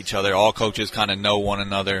kind of like each other. All coaches kind of know one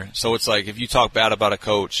another. So it's like if you talk bad about a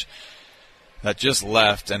coach that just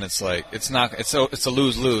left, and it's like it's a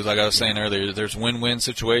lose-lose. Like I was saying earlier, there's win-win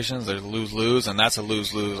situations, there's lose-lose, and that's a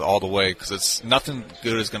lose-lose all the way because it's nothing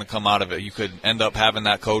good is going to come out of it. You could end up having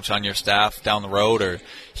that coach on your staff down the road, or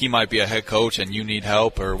he might be a head coach and you need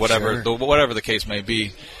help, or whatever, whatever the case may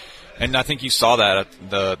be. And I think you saw that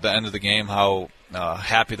at the end of the game, how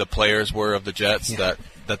happy the players were of the Jets that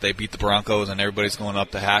they beat the Broncos, and everybody's going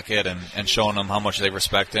up to Hackett and showing them how much they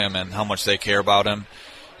respect him and how much they care about him.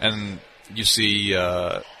 And you see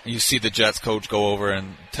the Jets coach go over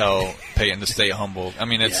and tell Peyton to stay humble. I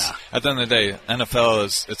mean, it's at the end of the day,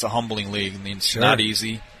 NFL it's a humbling league. I mean, it's not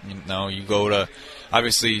easy. You go to,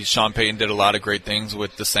 obviously Sean Payton did a lot of great things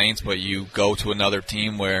with the Saints, but you go to another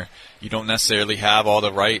team where you don't necessarily have all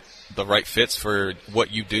the right fits for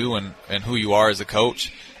what you do and who you are as a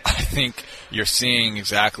coach. I think you're seeing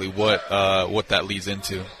exactly what that leads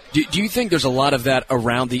into. Do you think there's a lot of that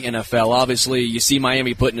around the NFL? Obviously, you see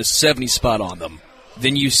Miami putting a 70 spot on them.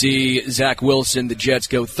 Then you see Zach Wilson, the Jets,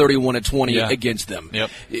 go 31-20 against them. Yep.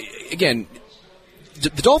 Again, the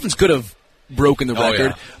Dolphins could have broken the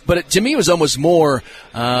record, but to me it was almost more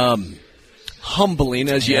humbling,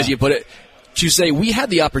 as you put it, to say we had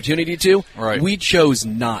the opportunity to, we chose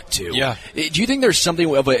not to. Yeah. Do you think there's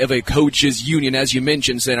something of a coaches' union, as you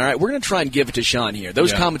mentioned, saying, all right, we're going to try and give it to Sean here.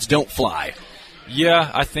 Those comments don't fly.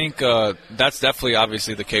 Yeah, I think that's definitely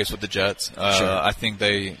obviously the case with the Jets. I think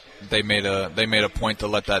they made a point to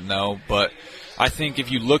let that know. But I think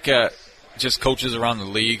if you look at just coaches around the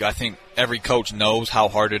league, I think every coach knows how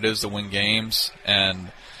hard it is to win games,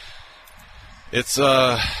 and it's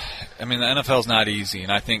the NFL's not easy,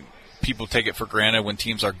 and I think people take it for granted when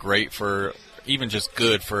teams are great for even just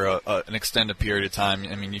good for an extended period of time.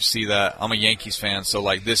 I mean, you see that. I'm a Yankees fan, so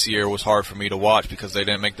like this year was hard for me to watch because they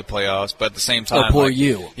didn't make the playoffs. But at the same time, poor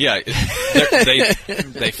you. Yeah,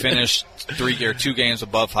 they finished 2 games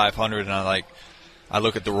above 500, and I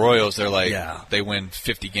look at the Royals. They're like they win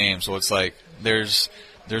 50 games, so it's like there's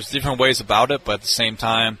different ways about it, but at the same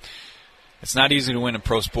time, it's not easy to win in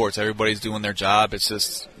pro sports. Everybody's doing their job. It's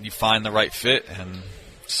just you find the right fit, and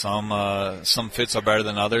some fits are better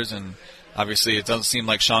than others, and obviously it doesn't seem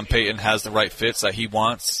like Sean Payton has the right fits that he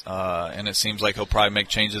wants, and it seems like he'll probably make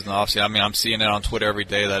changes in the offseason. I mean, I'm seeing it on Twitter every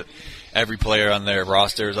day that every player on their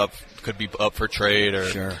roster could be up for trade,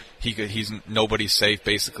 or he's nobody's safe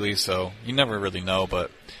basically. So you never really know, but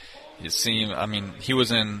he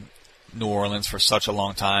was in New Orleans for such a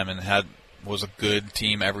long time and was a good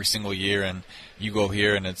team every single year, and you go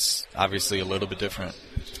here and it's obviously a little bit different.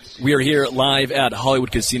 We are here live at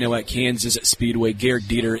Hollywood Casino at Kansas Speedway. Gehrig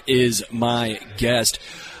Dieter is my guest.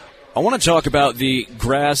 I want to talk about the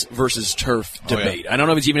grass versus turf debate. I don't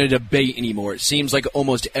know if it's even a debate anymore. It seems like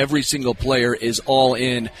almost every single player is all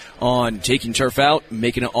in on taking turf out,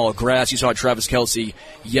 making it all grass. You saw Travis Kelce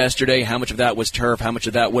yesterday. How much of that was turf? How much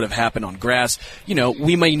of that would have happened on grass?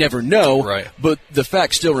 We may never know, but the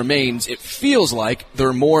fact still remains. It feels like there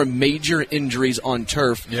are more major injuries on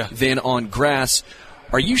turf than on grass.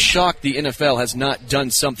 Are you shocked the NFL has not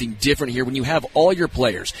done something different here when you have all your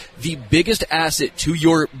players, the biggest asset to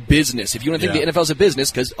your business? If you want to think the NFL is a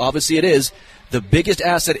business, because obviously it is, the biggest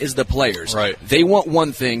asset is the players. Right. They want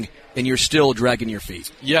one thing, and you're still dragging your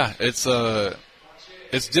feet. Yeah, it's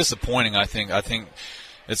disappointing, I think. I think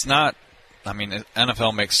it's not – I mean,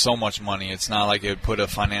 NFL makes so much money. It's not like it would put a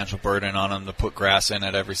financial burden on them to put grass in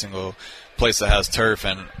at every single place that has turf,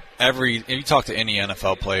 and – if you talk to any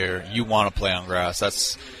NFL player, you want to play on grass.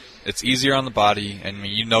 It's easier on the body, and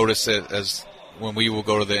you notice it as when we will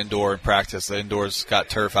go to the indoor and practice. The indoors got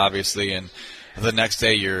turf, obviously, and the next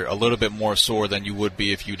day you're a little bit more sore than you would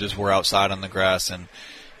be if you just were outside on the grass. And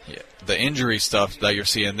the injury stuff that you're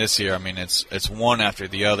seeing this year, I mean, it's one after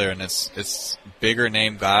the other, and it's bigger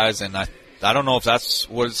name guys, and I don't know if that's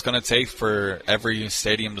what it's going to take for every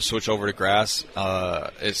stadium to switch over to grass.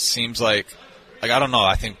 It seems like I don't know.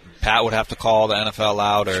 I think Pat would have to call the NFL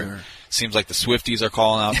out, or seems like the Swifties are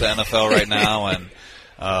calling out the NFL right now, and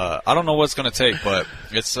I don't know what it's going to take, but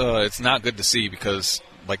it's not good to see because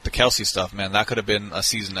like the Kelce stuff, man, that could have been a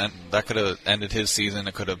season that could have ended his season.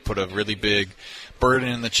 It could have put a really big burden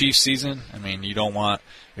in the Chiefs' season. I mean, you don't want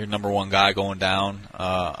your number one guy going down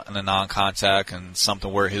in a non-contact and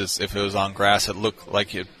something where if it was on grass, it looked like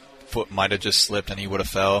his foot might have just slipped and he would have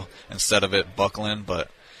fell instead of it buckling, but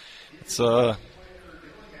it's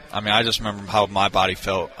I just remember how my body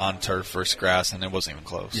felt on turf versus grass, and it wasn't even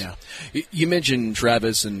close. Yeah. You mentioned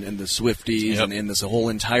Travis and the Swifties and this whole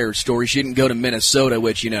entire story. She didn't go to Minnesota,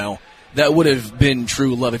 which, that would have been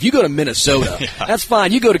true love. If you go to Minnesota, that's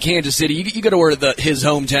fine. You go to Kansas City, you go to where his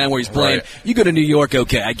hometown where he's playing. Right. You go to New York,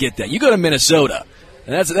 okay, I get that. You go to Minnesota,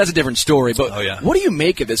 and that's a different story. But what do you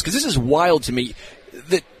make of this? Because this is wild to me.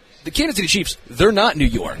 The Kansas City Chiefs, they're not New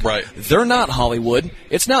York. Right. They're not Hollywood.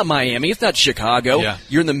 It's not Miami. It's not Chicago. Yeah.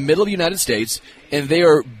 You're in the middle of the United States, and they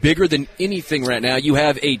are bigger than anything right now. You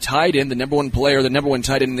have a tight end, the number one player, the number one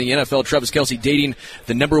tight end in the NFL, Travis Kelce, dating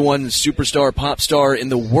the number one superstar, pop star in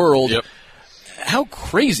the world. Yep. How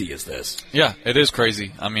crazy is this? Yeah, it is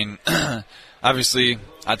crazy. I mean, obviously,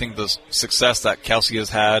 I think the success that Kelce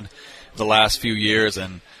has had the last few years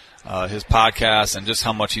and his podcast and just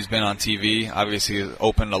how much he's been on TV obviously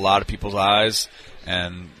opened a lot of people's eyes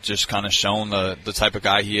and just kind of shown the type of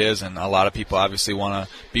guy he is, and a lot of people obviously want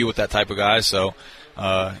to be with that type of guy. So,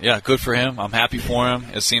 good for him. I'm happy for him.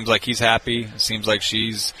 It seems like he's happy. It seems like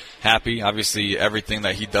she's happy. Obviously, everything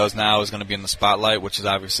that he does now is going to be in the spotlight, which is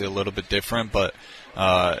obviously a little bit different. But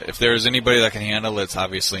if there's anybody that can handle it, it's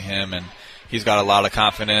obviously him. And he's got a lot of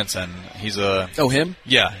confidence, and he's a... Oh, him?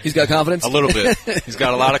 Yeah. He's got confidence? A little bit. He's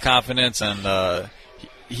got a lot of confidence, and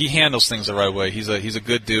he handles things the right way. He's a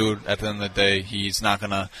good dude. At the end of the day, he's not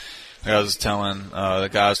going to... Like I was telling the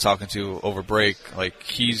guy I was talking to over break, like,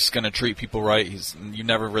 he's going to treat people right. You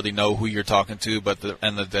never really know who you're talking to, but at the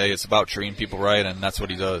end of the day, it's about treating people right, and that's what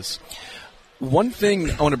he does. One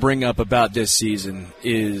thing I want to bring up about this season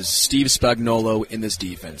is Steve Spagnuolo in this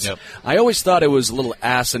defense. Yep. I always thought it was a little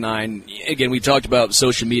asinine. Again, we talked about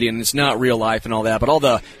social media, and it's not real life and all that, but all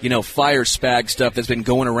the, fire Spag stuff that's been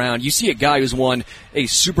going around. You see a guy who's won a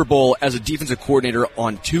Super Bowl as a defensive coordinator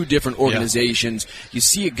on 2 different organizations. Yeah. You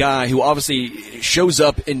see a guy who obviously shows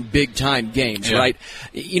up in big-time games, right?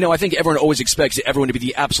 I think everyone always expects everyone to be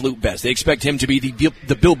the absolute best. They expect him to be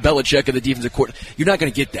the Bill Belichick of the defensive coordinator. You're not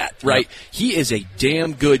going to get that, right? Yep. He is a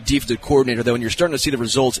damn good defensive coordinator, though, and you're starting to see the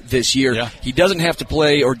results this year. Yeah. He doesn't have to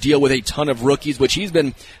play or deal with a ton of rookies, which he's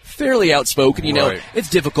been fairly outspoken. It's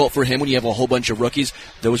difficult for him when you have a whole bunch of rookies.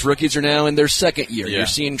 Those rookies are now in their second year. Yeah. You're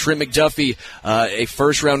seeing Trent McDuffie, a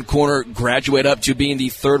first-round corner, graduate up to being the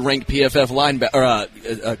third-ranked PFF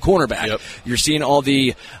cornerback. Yep. You're seeing all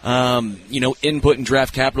the input and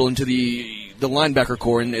draft capital into the linebacker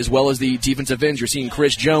core, and as well as the defensive ends. You're seeing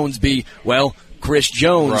Chris Jones be, Chris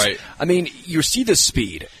Jones. Right. I mean, you see the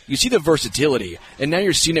speed, you see the versatility, and now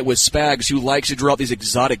you're seeing it with Spags, who likes to draw out these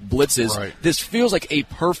exotic blitzes. Right. This feels like a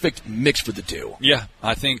perfect mix for the two. Yeah,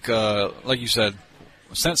 I think, like you said,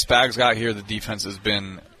 since Spags got here, the defense has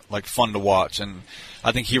been fun to watch, and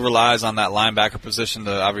I think he relies on that linebacker position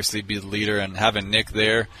to obviously be the leader, and having Nick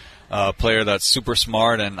there, a player that's super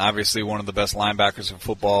smart and obviously one of the best linebackers in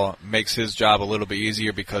football, makes his job a little bit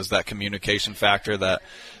easier because that communication factor that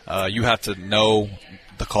you have to know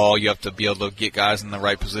the call. You have to be able to get guys in the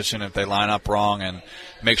right position if they line up wrong and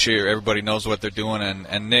make sure everybody knows what they're doing.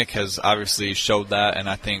 And Nick has obviously showed that, and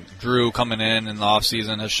I think Drew coming in the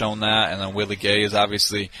offseason has shown that, and then Willie Gay has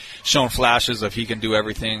obviously shown flashes of he can do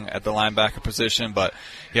everything at the linebacker position. But,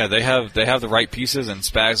 yeah, they have the right pieces, and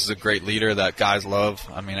Spags is a great leader that guys love.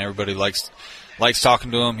 I mean, everybody likes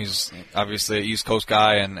talking to him. He's obviously an East Coast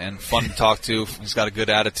guy and fun to talk to. He's got a good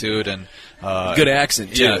attitude and good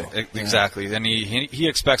accent too. Yeah, exactly. And he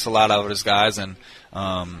expects a lot out of his guys, and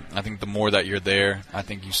I think the more that you're there, I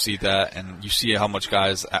think you see that, and you see how much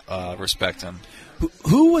guys respect him.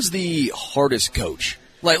 Who was the hardest coach?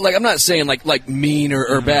 Like I'm not saying like mean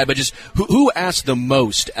or bad, but just who asked the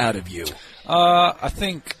most out of you? I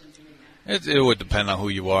think it would depend on who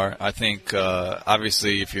you are. I think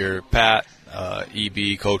obviously if you're Pat,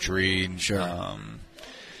 EB, Coach Reed. Sure.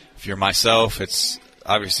 If you're myself, it's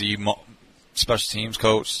obviously special teams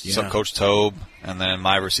coach, Coach Tobe, and then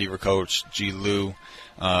my receiver coach, G. Lou.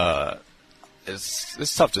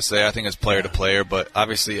 It's tough to say. I think it's player to player, but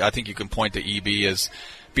obviously I think you can point to EB as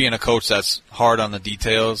being a coach that's hard on the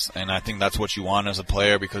details, and I think that's what you want as a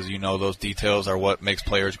player because those details are what makes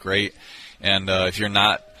players great. And if you're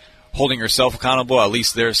not holding yourself accountable, at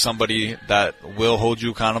least there's somebody that will hold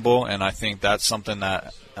you accountable, and I think that's something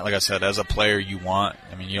that, like I said, as a player you want.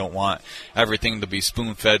 I mean, you don't want everything to be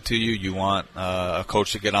spoon-fed to you. You want a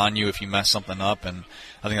coach to get on you if you mess something up, and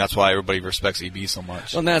I think that's why everybody respects EB so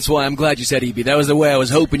much. Well, and that's why I'm glad you said EB. That was the way I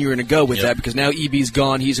was hoping you were going to go with that, because now EB's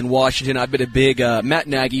gone. He's in Washington. I've been a big Matt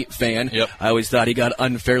Nagy fan. Yep. I always thought he got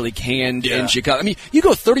unfairly canned in Chicago. I mean, you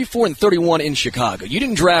go 34-31 in Chicago. You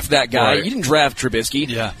didn't draft that guy. Right. You didn't draft Trubisky.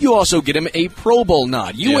 Yeah. You also get him a Pro Bowl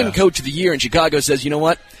nod. You win Coach of the Year, and Chicago says, you know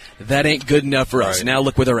what? that ain't good enough for us. Right. Now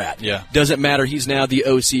look where they're at. Yeah. Doesn't matter. He's now the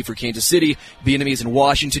OC for Kansas City. Bieniemy's in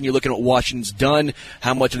Washington. You're looking at what Washington's done.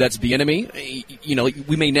 How much of that's Bieniemy?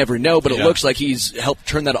 We may never know, but it looks like he's helped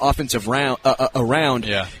turn that offensive around.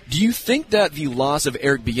 Yeah. Do you think that the loss of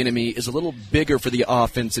Eric Bieniemy is a little bigger for the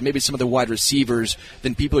offense and maybe some of the wide receivers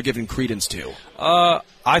than people are giving credence to?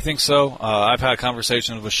 I think so. I've had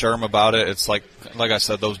conversations with Sherm about it. It's like I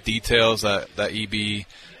said, those details that EB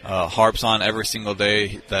harps on every single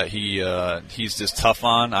day that he's just tough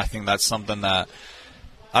on. I think that's something that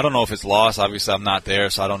I don't know if it's lost. Obviously, I'm not there,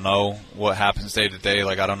 so I don't know what happens day to day.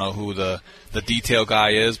 Like, I don't know who the detail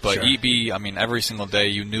guy is, but sure. EB, I mean, every single day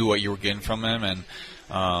you knew what you were getting from him, and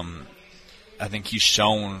I think he's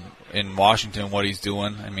shown in Washington what he's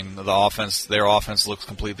doing. I mean, their offense looks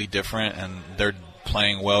completely different, and they're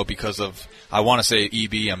playing well because of, I want to say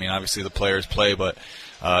EB. I mean, obviously the players play, but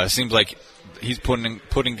it seems like he's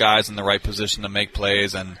putting guys in the right position to make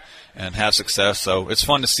plays and have success. So it's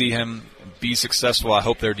fun to see him be successful. I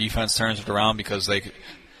hope their defense turns it around because they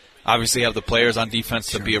obviously have the players on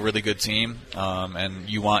defense to be a really good team, and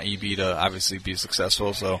you want EB to obviously be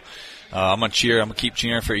successful. So I'm going to keep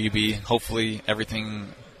cheering for EB. Hopefully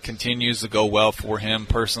everything continues to go well for him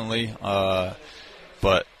personally.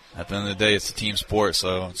 But at the end of the day, it's a team sport,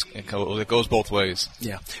 so it goes both ways.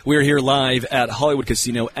 Yeah. We're here live at Hollywood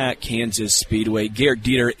Casino at Kansas Speedway. Gehrig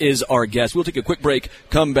Dieter is our guest. We'll take a quick break,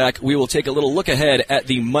 come back. We will take a little look ahead at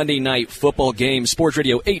the Monday night football game. Sports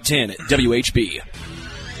Radio 810 WHB.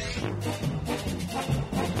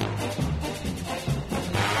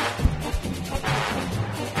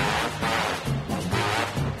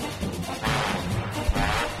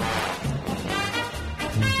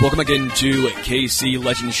 Welcome again to KC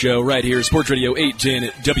Legend Show right here, Sports Radio 810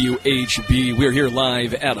 WHB. We're here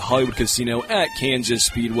live at Hollywood Casino at Kansas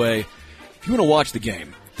Speedway. If you want to watch the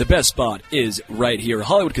game, the best spot is right here,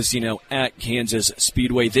 Hollywood Casino at Kansas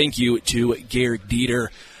Speedway. Thank you to Gehrig Dieter.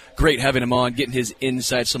 Great having him on, getting his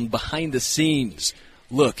insights, some behind-the-scenes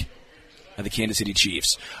look at the Kansas City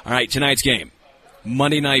Chiefs. All right, tonight's game,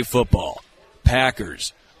 Monday Night Football,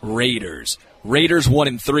 Packers, Raiders. Raiders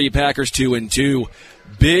 1-3, Packers 2-2.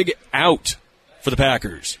 Big out for the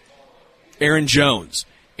Packers. Aaron Jones.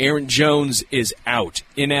 Aaron Jones is out,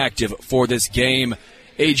 inactive for this game.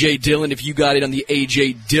 A.J. Dillon, if you got it on the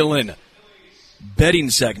A.J. Dillon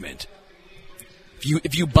betting segment,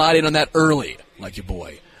 if you bought in on that early, like your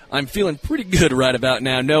boy, I'm feeling pretty good right about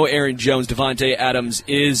now. No Aaron Jones. Davante Adams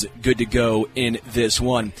is good to go in this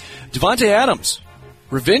one. Davante Adams,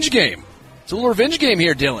 revenge game. It's a little revenge game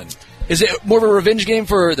here, Dillon. Is it more of a revenge game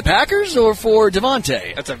for the Packers or for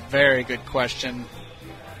Davante? That's a very good question.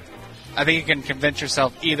 I think you can convince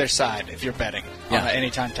yourself either side if you're betting on an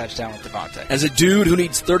anytime touchdown with Davante. As a dude who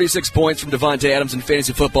needs 36 points from Davante Adams in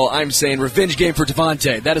fantasy football, I'm saying revenge game for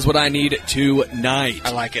Davante. That is what I need tonight.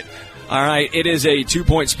 I like it. All right, it is a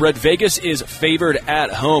 2-point spread. Vegas is favored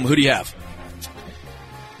at home. Who do you have?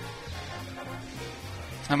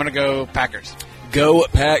 I'm going to go Packers. Go,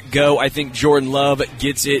 Pack, go. I think Jordan Love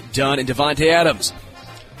gets it done. And Davante Adams,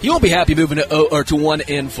 he won't be happy moving to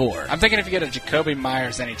 1-4. I'm thinking if you get a Jacoby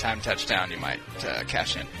Myers anytime touchdown, you might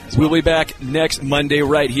cash in. We'll be back next Monday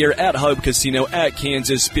right here at Hollywood Casino at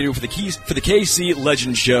Kansas Speedway for the KC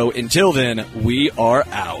Legend Show. Until then, we are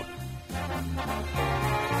out.